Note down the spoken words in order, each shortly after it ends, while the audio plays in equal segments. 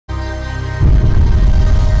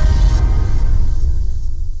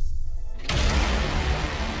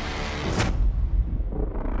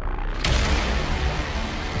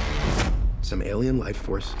alien life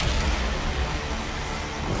force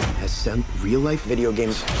has sent real-life video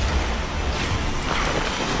games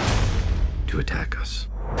to attack us.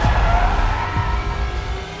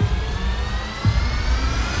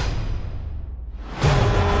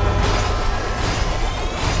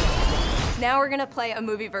 Now we're gonna play a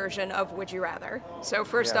movie version of Would You Rather. So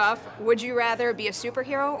first off, would you rather be a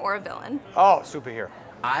superhero or a villain? Oh, superhero.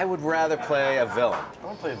 I would rather play a villain. I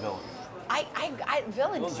want to play a villain.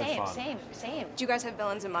 Villain, Villains are same. Do you guys have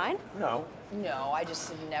villains in mind? No. No, I just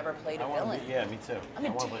have never played a I villain. yeah, me too. I'm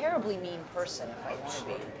a terribly mean person if I want to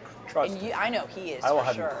be. Trust And me. I know he is, I will for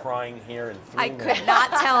have sure. you crying here in 3 I minutes. could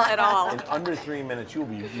not tell at all. In under 3 minutes, you'll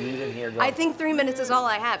be leaving here going. I think 3 minutes is all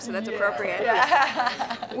I have, so that's appropriate.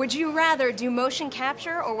 Would you rather do motion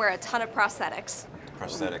capture or wear a ton of prosthetics?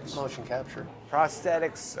 Prosthetics. Motion capture.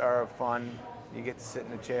 Prosthetics are fun. You get to sit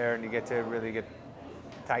in a chair and you get to really get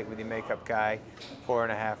tight with your makeup guy.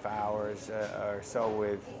 4.5 hours or so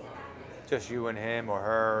with just you and him or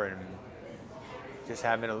her, and just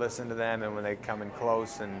having to listen to them, and when they come in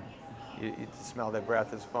close and you smell their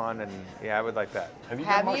breath is fun, and yeah, I would like that. Have you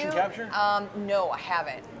done motion capture? No, I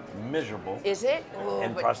haven't. Miserable. Is it? Ooh,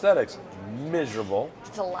 And but prosthetics, miserable.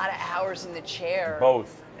 it's a lot of hours in the chair.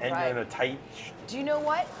 Both. And Right. you're in a tight. Do you know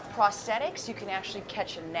what? Prosthetics, you can actually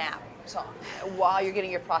catch a nap. So while you're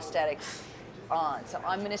getting your prosthetics on. So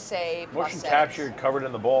I'm gonna say Motion prosthetics. capture, covered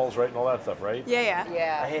in the balls, right, and all that stuff, right? Yeah. I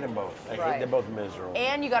Yeah. hate them both. I hate Right. them both miserable.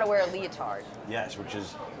 And you gotta wear a leotard. Yes, which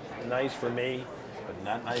is nice for me, but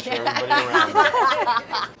not nice for everybody around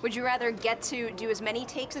me. Would you rather get to do as many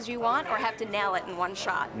takes as you want or have to nail it in one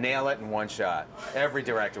shot? Nail it in one shot. Every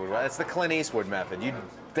director would. That's the Clint Eastwood method. You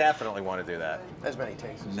definitely want to do that. As many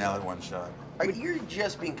takes. Nail it one shot. You're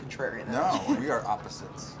just being contrarian. No, we are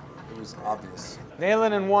opposites. It was obvious.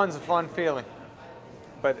 Nailing in one's a fun feeling,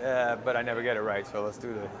 but I never get it right. So let's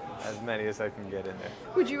do as many as I can get in there.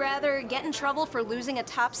 Would you rather get in trouble for losing a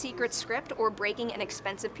top secret script or breaking an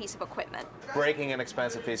expensive piece of equipment? Breaking an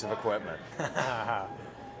expensive piece of equipment.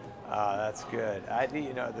 That's good.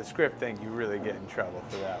 The script thing, you really get in trouble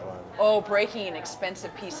for that one. Oh, breaking an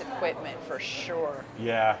expensive piece of equipment for sure.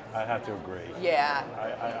 Yeah, I have to agree. Yeah.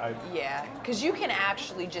 I Yeah, because you can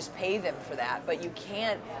actually just pay them for that, but you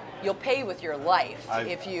can't. You'll pay with your life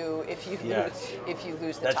if you Yes.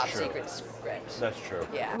 lose the That's top true. secret script. That's true.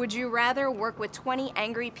 Yeah. Would you rather work with 20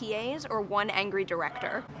 angry PAs or 1 angry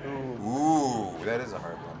director? Ooh, that is a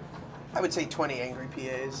hard one. I would say 20 angry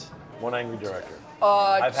PAs. One angry director.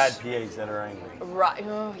 I've had PAs that are angry. Right.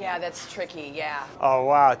 Oh, yeah, that's tricky. Yeah. Oh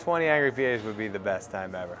wow, 20 angry PAs would be the best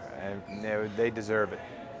time ever, and they deserve it.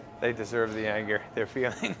 They deserve the anger they're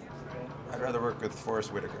feeling. I'd rather work with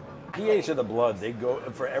Forrest Whitaker. PAs are the blood. They go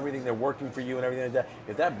for everything. They're working for you and everything like that.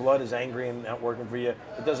 If that blood is angry and not working for you,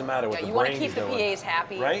 it doesn't matter what Yeah, the you want to brain keep is the doing. PAs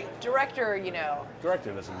happy. Right? Director,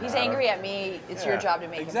 Director doesn't matter. he's angry at me. It's your Yeah, job to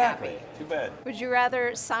make exactly. him happy. Too bad. Would you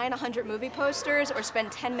rather sign 100 movie posters or spend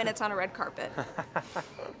 10 minutes on a red carpet?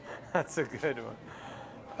 That's a good one.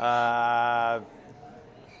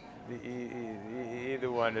 Either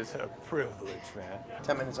one is a privilege, man.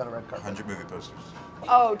 10 minutes on a red carpet. 100 movie posters.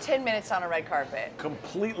 Oh, 10 minutes on a red carpet.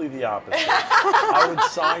 Completely the opposite. I would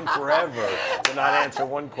sign forever to not answer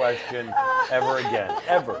one question ever again.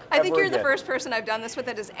 Ever. I think ever you're the again. first person I've done this with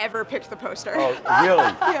that has ever picked the poster. Oh, really?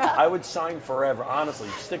 Yeah. I would sign forever, honestly.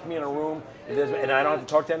 Stick me in a room, and I don't have to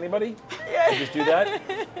talk to anybody. I just do that,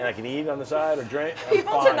 and I can eat on the side or drink. I'm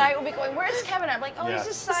People fine. tonight will be going, "Where's Kevin?" I'm like, "Oh, Yeah. he's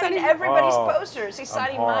just signing everybody's posters. He's I'm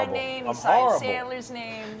signing my horrible. name. I'm He's signing horrible. Sandler's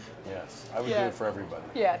name." Yes, I would do Yeah. it for everybody.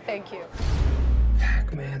 Yeah, thank you.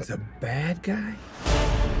 Pac-Man's a bad guy?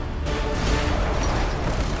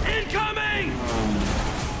 Incoming!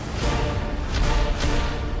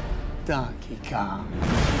 Donkey Kong.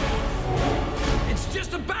 It's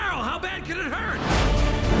just a barrel. How bad can it hurt?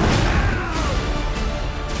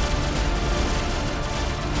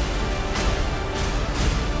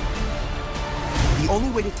 The only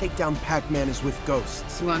way to take down Pac-Man is with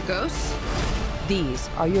ghosts. You want ghosts? These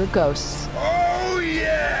are your ghosts. Oh,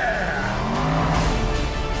 yeah!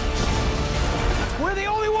 We're the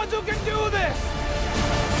only ones who can do this!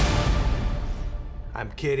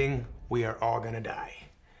 I'm kidding. We are all gonna die.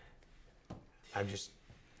 I'm just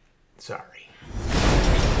sorry.